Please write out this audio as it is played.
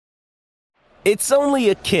It's only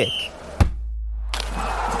a kick,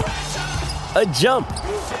 a jump,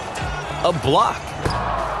 a block.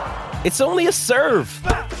 It's only a serve.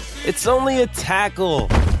 It's only a tackle,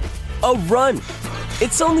 a run.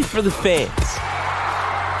 It's only for the fans.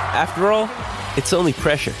 After all, it's only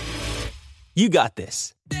pressure. You got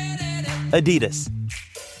this. Adidas.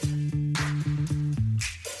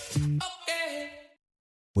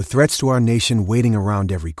 With threats to our nation waiting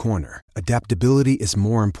around every corner, adaptability is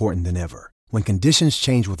more important than ever. When conditions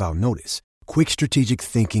change without notice, quick strategic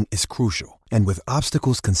thinking is crucial. And with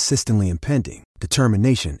obstacles consistently impending,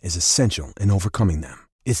 determination is essential in overcoming them.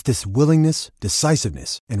 It's this willingness,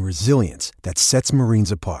 decisiveness, and resilience that sets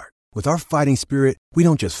Marines apart. With our fighting spirit, we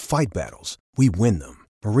don't just fight battles, we win them.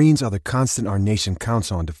 Marines are the constant our nation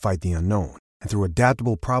counts on to fight the unknown. And through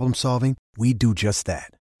adaptable problem solving, we do just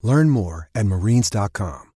that. Learn more at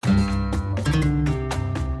marines.com.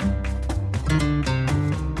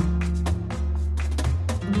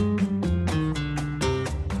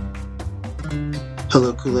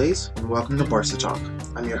 Hello, Kool-Aids, and welcome to Barca Talk.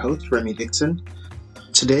 I'm your host, Remy Dixon.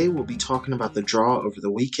 Today, we'll be talking about the draw over the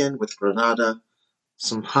weekend with Granada,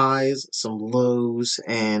 some highs, some lows,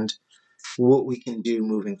 and what we can do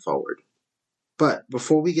moving forward. But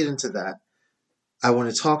before we get into that, I want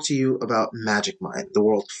to talk to you about Magic Mind, the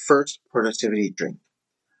world's first productivity drink.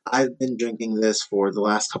 I've been drinking this for the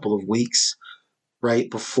last couple of weeks, right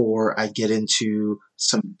before I get into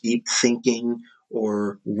some deep thinking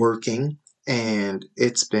or working, and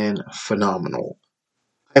it's been phenomenal.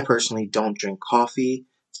 I personally don't drink coffee,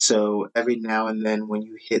 so every now and then when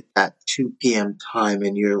you hit that 2 p.m. time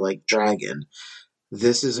and you're like dragging,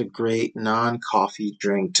 this is a great non-coffee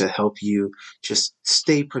drink to help you just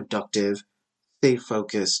stay productive, stay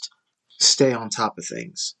focused, stay on top of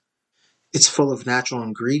things. It's full of natural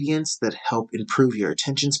ingredients that help improve your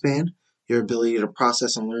attention span, your ability to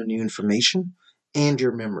process and learn new information, and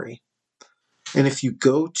your memory. And if you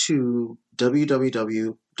go to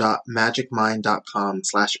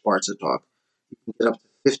www.magicmind.com/BarcaTalk, you can get up to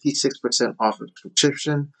 56% off a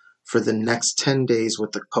subscription for the next 10 days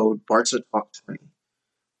with the code BarcaTalk20.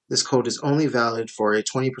 This code is only valid for a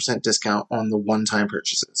 20% discount on the one-time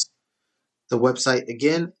purchases. The website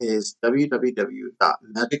again is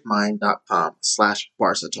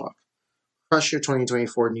www.magicmind.com/BarcaTalk. Crush your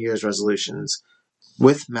 2024 New Year's resolutions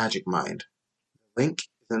with Magic Mind. The link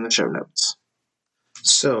is in the show notes.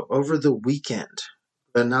 So, over the weekend,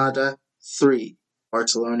 Granada 3,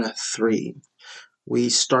 Barcelona 3. We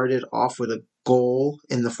started off with a goal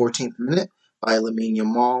in the 14th minute by Lamine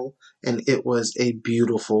Yamal, and it was a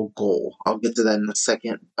beautiful goal. I'll get to that in a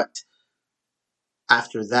second, but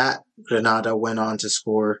after that, Granada went on to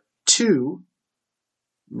score 2.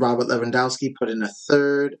 Robert Lewandowski put in a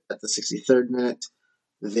third at the 63rd minute.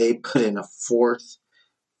 They put in a fourth,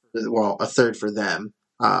 well, a third for them,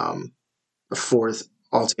 a fourth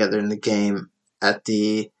altogether in the game at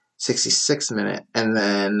the 66th minute. And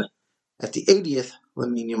then at the 80th,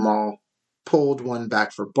 Lamine Yamal pulled one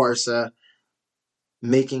back for Barca,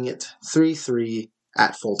 making it 3-3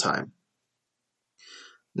 at full time.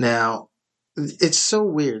 Now, it's so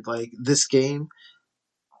weird. Like, this game,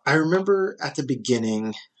 I remember at the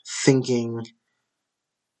beginning thinking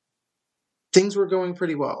things were going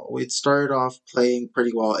pretty well. We'd started off playing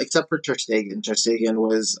pretty well, except for Ter Stegen. Ter Stegen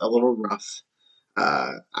was a little rough.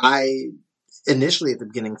 I initially at the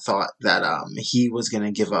beginning thought that he was going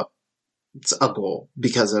to give up a goal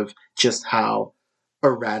because of just how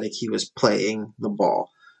erratic he was playing the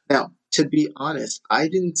ball. Now, to be honest, I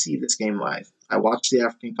didn't see this game live. I watched the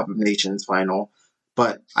African Cup of Nations final,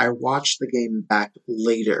 but I watched the game back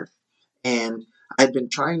later, and I'd been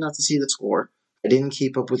trying not to see the score. I didn't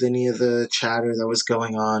keep up with any of the chatter that was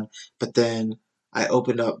going on, but then I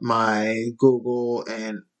opened up my Google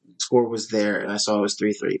and the score was there, and I saw it was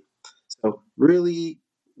 3-3. So really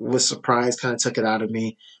was surprised, kind of took it out of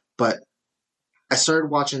me, but I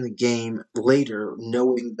started watching the game later,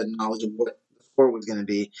 knowing the knowledge of what the score was going to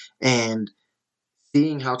be, and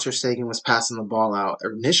seeing how Ter Stegen was passing the ball out.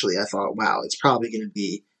 Initially, I thought, wow, it's probably going to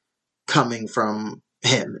be coming from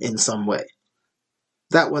him in some way.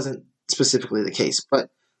 That wasn't specifically the case, but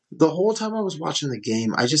the whole time I was watching the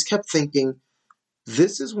game, I just kept thinking,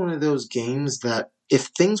 this is one of those games that if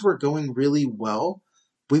things were going really well,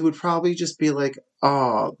 we would probably just be like,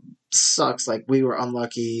 oh, sucks, like we were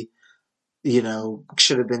unlucky,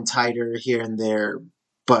 should have been tighter here and there,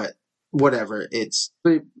 but whatever. It's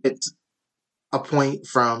a point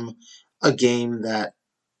from a game that,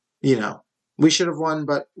 we should have won,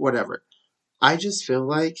 but whatever. I just feel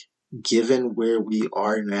like, given where we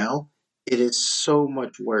are now, it is so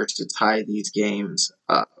much worse to tie these games,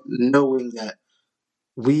 knowing that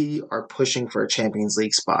we are pushing for a Champions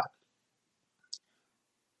League spot.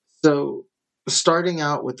 So starting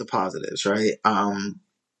out with the positives, right?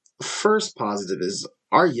 First positive is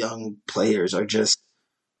our young players are just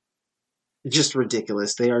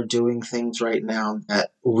ridiculous. They are doing things right now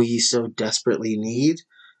that we so desperately need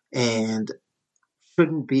and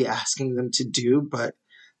shouldn't be asking them to do, but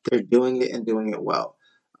they're doing it and doing it well.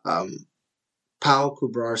 Pau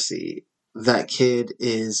Kubarsi, that kid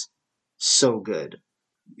is so good.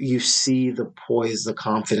 You see the poise, the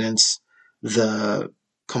confidence, the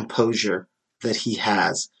composure that he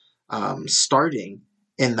has starting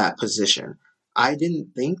in that position. I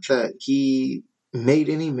didn't think that he made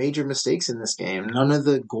any major mistakes in this game. None of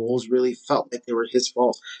the goals really felt like they were his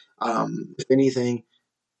fault. If anything,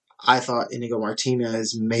 I thought Inigo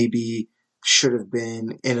Martinez maybe should have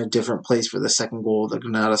been in a different place for the second goal that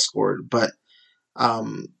Granada scored. But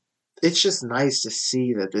it's just nice to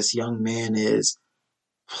see that this young man is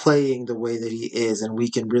playing the way that he is, and we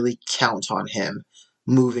can really count on him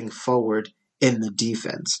moving forward in the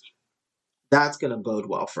defense. That's going to bode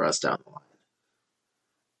well for us down the line.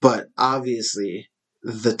 But obviously,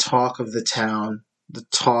 the talk of the town, the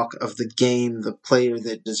talk of the game, the player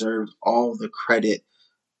that deserves all the credit,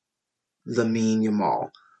 Lamine Yamal.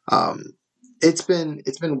 It's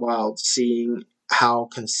been wild seeing how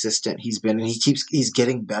consistent he's been, and he's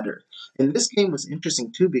getting better. And this game was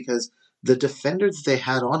interesting too because the defender that they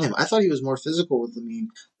had on him, I thought he was more physical with Lamine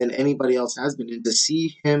than anybody else has been, and to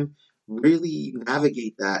see him really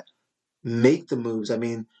navigate that, make the moves. I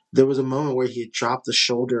mean, there was a moment where he had dropped the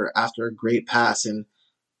shoulder after a great pass and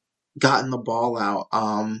gotten the ball out.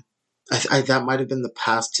 That might have been the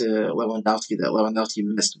pass to Lewandowski that Lewandowski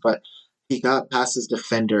missed, but he got past his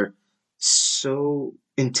defender so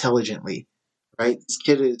intelligently, right? This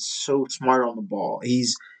kid is so smart on the ball.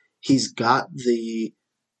 He's got the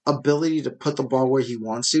ability to put the ball where he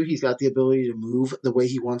wants to. He's got the ability to move the way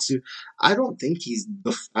he wants to. I don't think he's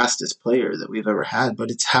the fastest player that we've ever had, but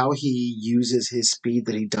it's how he uses his speed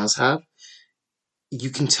that he does have. You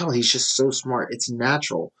can tell he's just so smart. It's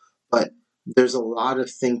natural, but there's a lot of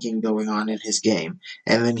thinking going on in his game.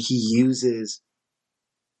 And then he uses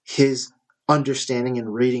his understanding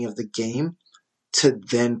and reading of the game to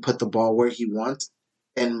then put the ball where he wants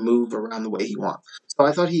and move around the way he wants. So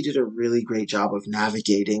I thought he did a really great job of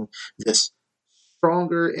navigating this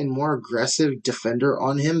stronger and more aggressive defender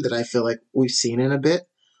on him that I feel like we've seen in a bit.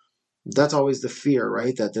 That's always the fear,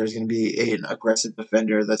 right? That there's going to be an aggressive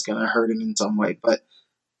defender that's going to hurt him in some way. But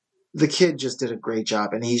the kid just did a great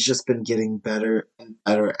job, and he's just been getting better and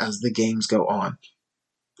better as the games go on.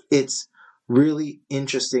 It's really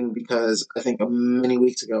interesting because I think many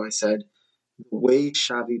weeks ago I said, the way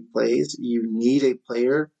Xavi plays, you need a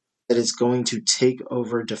player that is going to take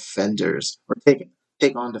over defenders or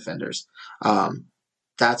take on defenders.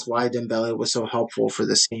 That's why Dembele was so helpful for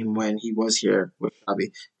this team when he was here with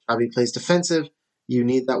Xavi. Xavi plays defensive. You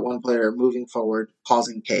need that one player moving forward,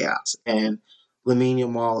 causing chaos. And Lamine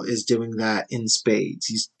Yamal is doing that in spades.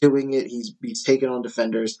 He's doing it. He's taking on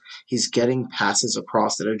defenders. He's getting passes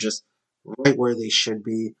across that are just right where they should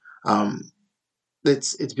be.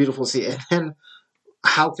 It's beautiful to see. And then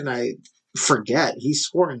how can I forget? He's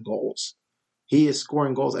scoring goals. He is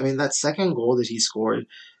scoring goals. I mean, that second goal that he scored,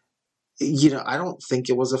 I don't think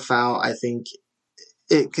it was a foul. I think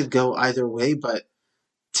it could go either way, but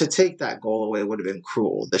to take that goal away would have been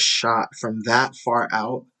cruel. The shot from that far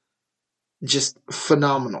out, just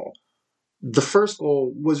phenomenal. The first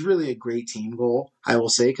goal was really a great team goal. I will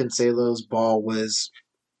say Cancelo's ball was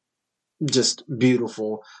just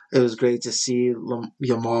beautiful. It was great to see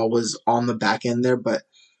Yamal was on the back end there, but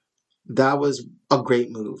that was a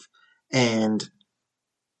great move. And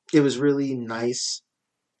it was really nice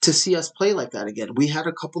to see us play like that again. We had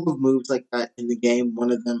a couple of moves like that in the game.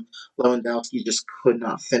 One of them, Lewandowski just could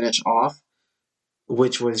not finish off,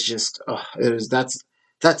 which was just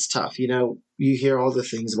that's tough. You hear all the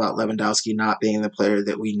things about Lewandowski not being the player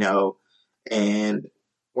that we know and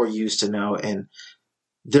or used to know, and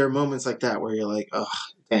there are moments like that where you're like, oh,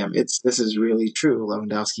 damn, this is really true.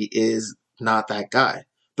 Lewandowski is not that guy.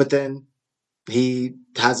 But then he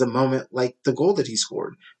has a moment like the goal that he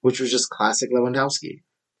scored, which was just classic Lewandowski.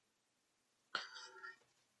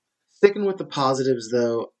 Sticking with the positives,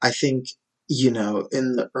 though, I think, in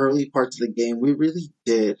the early parts of the game, we really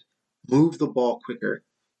did move the ball quicker,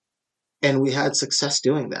 and we had success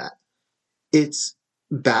doing that. It's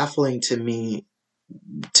baffling to me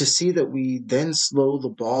to see that we then slow the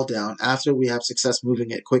ball down after we have success moving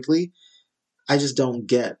it quickly. I just don't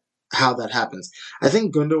get how that happens. I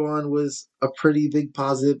think Gundogan was a pretty big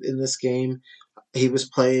positive in this game. He was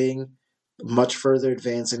playing much further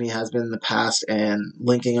advanced than he has been in the past, and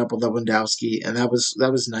linking up with Lewandowski, and that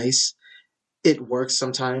was nice. It works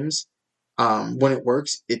sometimes. When it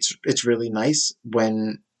works, it's really nice.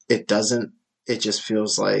 When it doesn't, it just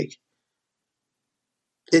feels like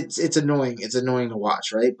it's annoying. It's annoying to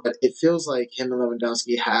watch, right? But it feels like him and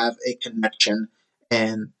Lewandowski have a connection,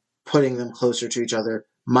 and putting them closer to each other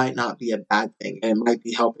might not be a bad thing, and it might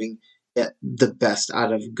be helping get the best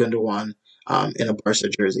out of Gundogan in a Barca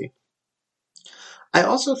jersey. I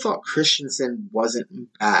also thought Christensen wasn't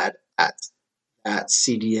bad at that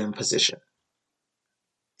CDM position.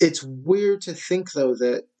 It's weird to think, though,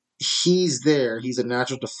 that he's there. He's a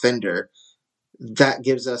natural defender. That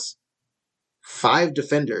gives us 5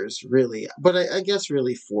 defenders, really. But I guess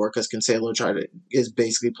really 4, because Cancelo is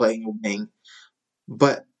basically playing a wing.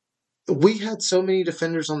 But we had so many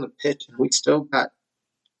defenders on the pitch, and we still got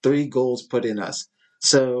 3 goals put in us.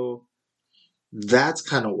 So that's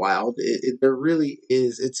kind of wild. There really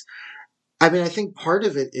is. I think part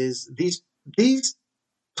of it is these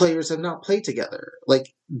players have not played together.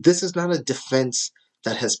 Like, this is not a defense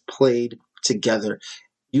that has played together.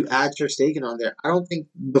 You add Ter Stegen on there. I don't think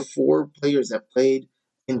the 4 players that played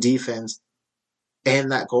in defense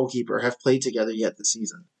and that goalkeeper have played together yet this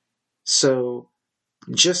season. So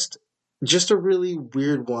just a really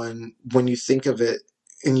weird one when you think of it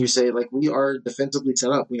and you say, like, we are defensively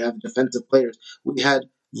set up. We have defensive players. We had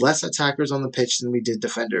less attackers on the pitch than we did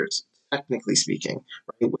defenders, technically speaking,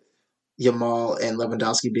 right? With Yamal and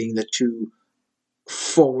Lewandowski being the 2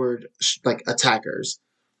 forward attackers,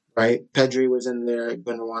 right? Pedri was in there,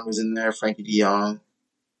 Gundogan was in there, Frankie de Jong,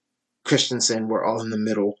 Christensen were all in the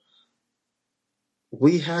middle.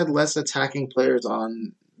 We had less attacking players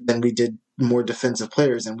on than we did more defensive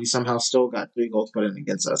players, and we somehow still got 3 goals put in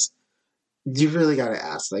against us. You really got to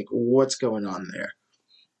ask, like, what's going on there?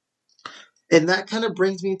 And that kind of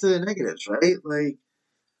brings me to the negatives, right? Like,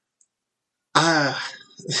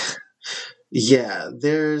 yeah,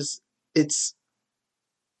 it's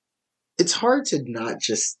hard to not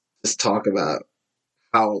just talk about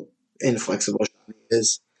how inflexible Xavi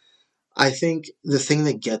is. I think the thing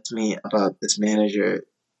that gets me about this manager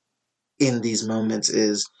in these moments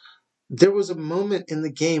is there was a moment in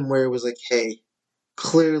the game where it was like, hey,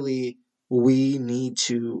 clearly we need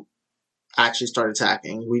to actually start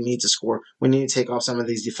attacking. We need to score. We need to take off some of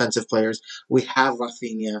these defensive players. We have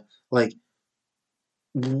Rafinha. Like,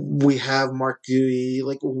 we have Mark Gui.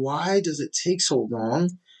 Like, why does it take so long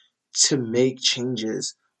to make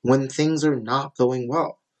changes when things are not going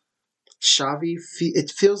well? Xavi,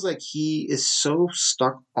 it feels like he is so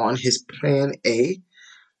stuck on his plan A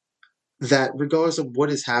that regardless of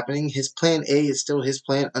what is happening, his plan A is still his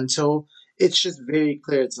plan until it's just very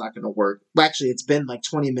clear it's not going to work. Well, actually, it's been like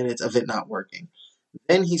 20 minutes of it not working.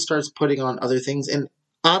 Then he starts putting on other things and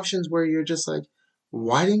options where you're just like,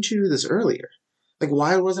 why didn't you do this earlier? Like,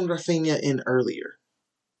 why wasn't Rafinha in earlier?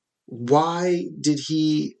 Why did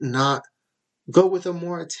he not go with a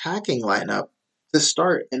more attacking lineup to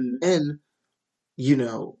start and then,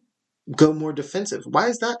 go more defensive? Why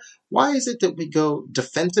is that? Why is it that we go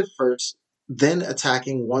defensive first, then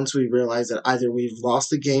attacking once we realize that either we've lost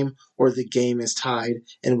the game or the game is tied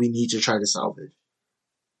and we need to try to salvage?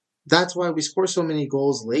 That's why we score so many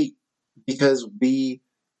goals late, because we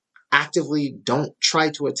actively don't try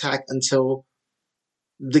to attack until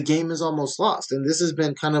the game is almost lost. And this has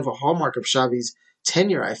been kind of a hallmark of Xavi's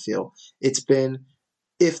tenure, I feel. It's been,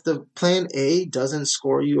 if the plan A doesn't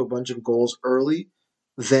score you a bunch of goals early,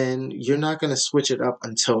 then you're not going to switch it up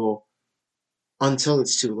until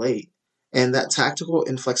it's too late. And that tactical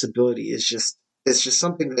inflexibility is just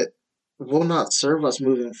something that will not serve us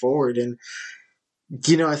moving forward. And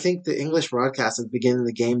I think the English broadcast at the beginning of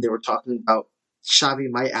the game, they were talking about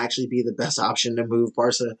Xavi might actually be the best option to move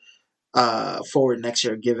Barca forward next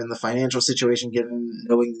year, given the financial situation, given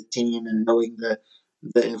knowing the team and knowing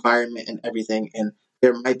the environment and everything. And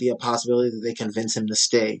there might be a possibility that they convince him to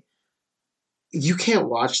stay. You can't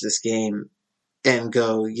watch this game and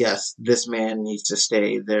go, yes, this man needs to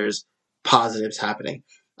stay. There's positives happening.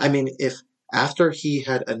 If after he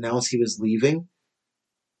had announced he was leaving,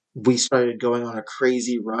 we started going on a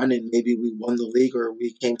crazy run and maybe we won the league or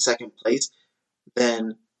we came second place,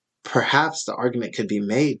 then perhaps the argument could be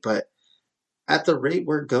made. But at the rate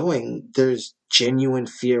we're going, there's genuine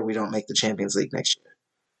fear we don't make the Champions League next year.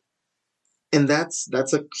 And that's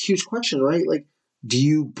a huge question, right? Like, do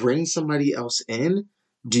you bring somebody else in?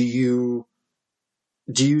 Do you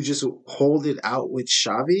just hold it out with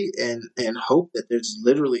Xavi and hope that there's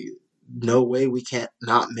literally no way we can't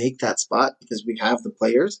not make that spot because we have the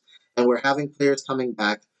players and we're having players coming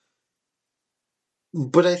back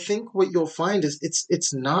But I think what you'll find is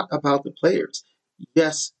it's not about the players.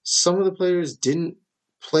 Yes, some of the players didn't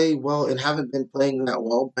play well and haven't been playing that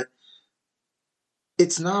well, but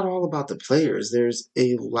it's not all about the players. There's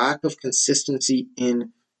a lack of consistency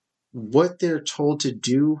in what they're told to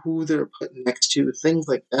do, who they're put next to, things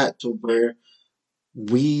like that, to where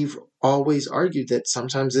we've always argued that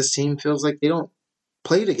sometimes this team feels like they don't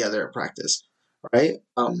play together at practice, right?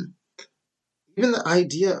 Even the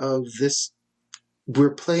idea of this,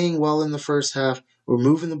 we're playing well in the first half, we're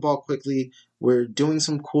moving the ball quickly, we're doing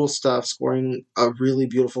some cool stuff, scoring a really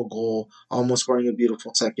beautiful goal, almost scoring a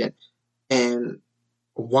beautiful second. And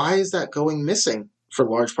why is that going missing for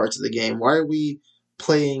large parts of the game? Why are we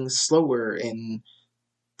playing slower and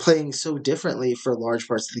playing so differently for large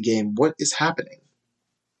parts of the game? What is happening?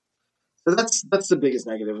 So that's the biggest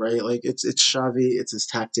negative, right? Like it's Xavi, it's his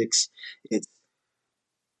tactics, it's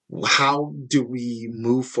how do we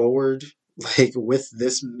move forward like with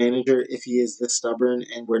this manager if he is this stubborn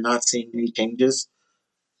and we're not seeing any changes.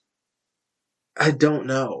 I don't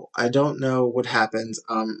know. I don't know what happens.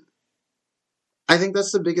 I think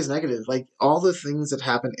that's the biggest negative. Like all the things that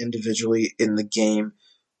happen individually in the game,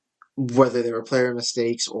 whether they were player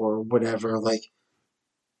mistakes or whatever, like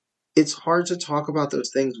it's hard to talk about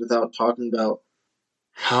those things without talking about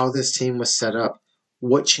how this team was set up,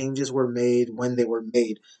 what changes were made, when they were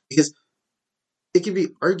made. Because it can be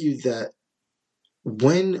argued that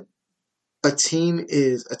when a team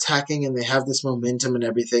is attacking and they have this momentum and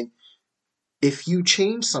everything, if you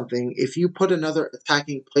change something, if you put another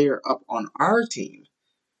attacking player up on our team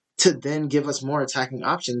to then give us more attacking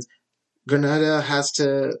options, Granada has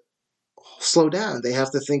to slow down. They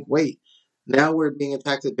have to think, wait, now we're being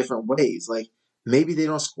attacked in different ways. Like maybe they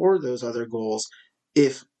don't score those other goals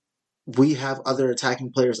if we have other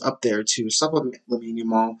attacking players up there to supplement Lamine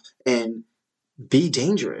Yamal and be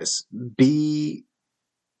dangerous, be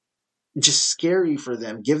just scary for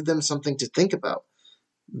them, give them something to think about.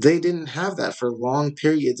 They didn't have that for long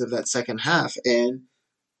periods of that second half, and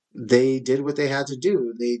they did what they had to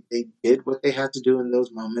do. They did what they had to do in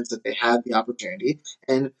those moments that they had the opportunity,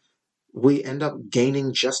 and we end up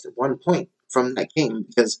gaining just 1 point from that game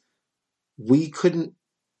because we couldn't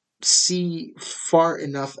see far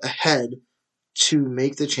enough ahead to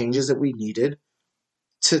make the changes that we needed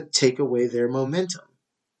to take away their momentum.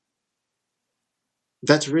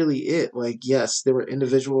 That's really it. Like, yes, there were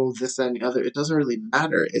individual this, that, and the other. It doesn't really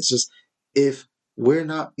matter. It's just if we're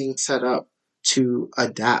not being set up to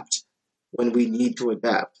adapt when we need to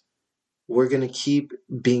adapt, we're going to keep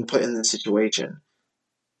being put in this situation.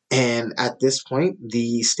 And at this point,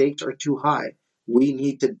 the stakes are too high. We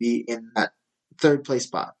need to be in that third place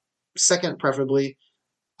spot. Second, preferably.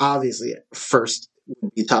 Obviously, first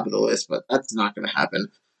would be top of the list, but that's not going to happen.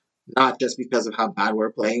 Not just because of how bad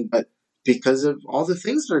we're playing, but because of all the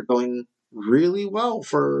things that are going really well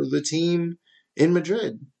for the team in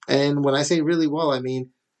Madrid. And when I say really well, I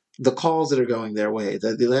mean the calls that are going their way.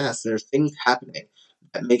 There's things happening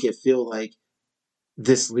that make it feel like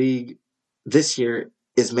this league this year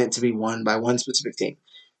is meant to be won by one specific team.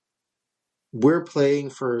 We're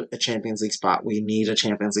playing for a Champions League spot. We need a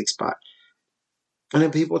Champions League spot. And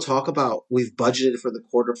then people talk about we've budgeted for the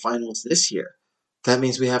quarterfinals this year. That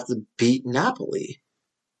means we have to beat Napoli.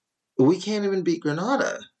 We can't even beat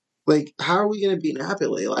Granada. Like, how are we going to beat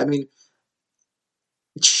Napoli? I mean,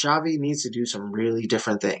 Xavi needs to do some really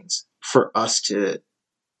different things for us to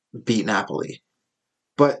beat Napoli.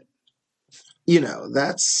 But,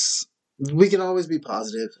 we can always be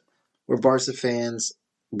positive. We're Barca fans.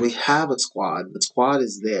 We have a squad. The squad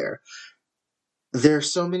is there. There are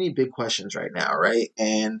so many big questions right now, right?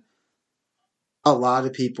 And a lot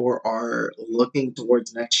of people are looking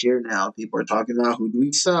towards next year now. People are talking about who do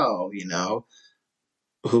we sell,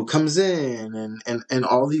 who comes in and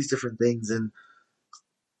all these different things. And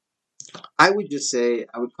I would just say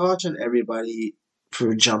I would caution everybody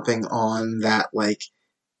for jumping on that, like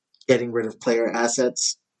getting rid of player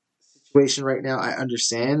assets situation right now. I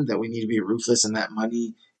understand that we need to be ruthless and that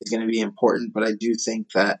money is going to be important, but I do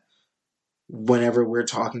think that whenever we're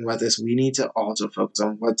talking about this, we need to also focus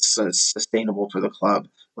on what's sustainable for the club.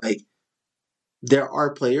 Like, there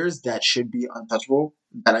are players that should be untouchable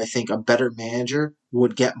that I think a better manager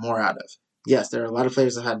would get more out of. Yes, there are a lot of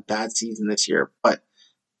players that had bad season this year, but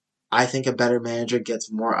I think a better manager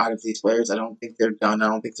gets more out of these players. I don't think they're done. I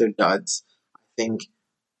don't think they're duds. I think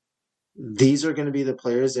these are going to be the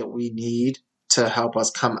players that we need to help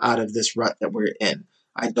us come out of this rut that we're in.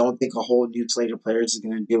 I don't think a whole new slate of players is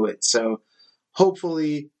going to do it. So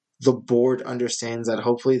hopefully the board understands that.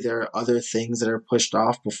 Hopefully there are other things that are pushed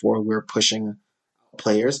off before we're pushing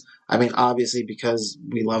players. I mean, obviously, because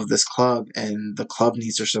we love this club and the club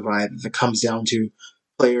needs to survive, if it comes down to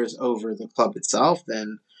players over the club itself,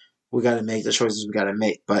 then we got to make the choices we got to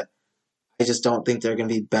make. But I just don't think there are going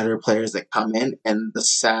to be better players that come in. And the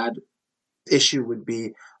sad issue would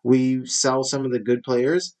be we sell some of the good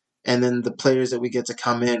players, and then the players that we get to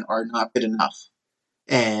come in are not good enough.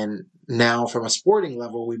 And now from a sporting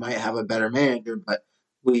level, we might have a better manager, but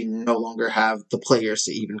we no longer have the players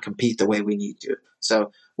to even compete the way we need to.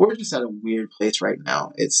 So we're just at a weird place right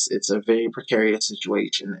now. It's a very precarious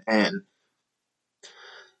situation, and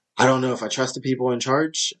I don't know if I trust the people in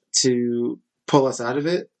charge to pull us out of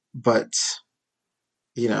it, but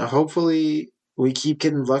hopefully we keep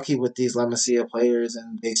getting lucky with these La Masia players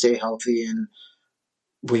and they stay healthy and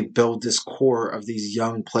we build this core of these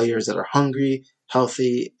young players that are hungry,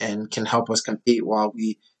 healthy, and can help us compete while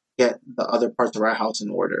we get the other parts of our house in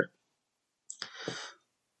order.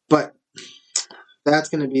 But that's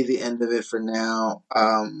going to be the end of it for now.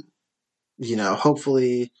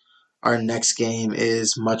 Hopefully our next game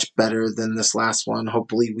is much better than this last one.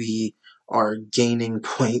 Hopefully we are gaining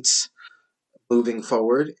points moving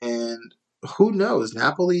forward. And who knows?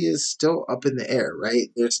 Napoli is still up in the air, right?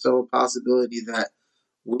 There's still a possibility that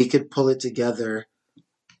we could pull it together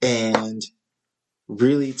and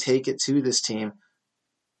really take it to this team.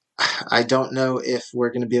 I don't know if we're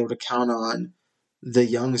going to be able to count on the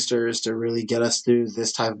youngsters to really get us through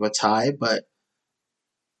this type of a tie, but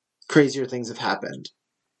crazier things have happened.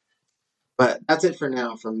 But that's it for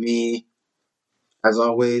now from me. As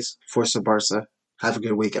always, Forza Barca. Have a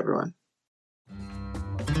good week, everyone.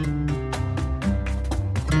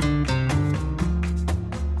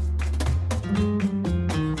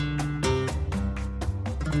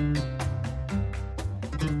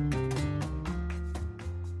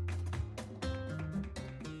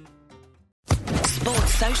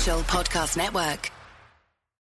 Sports Social Podcast Network.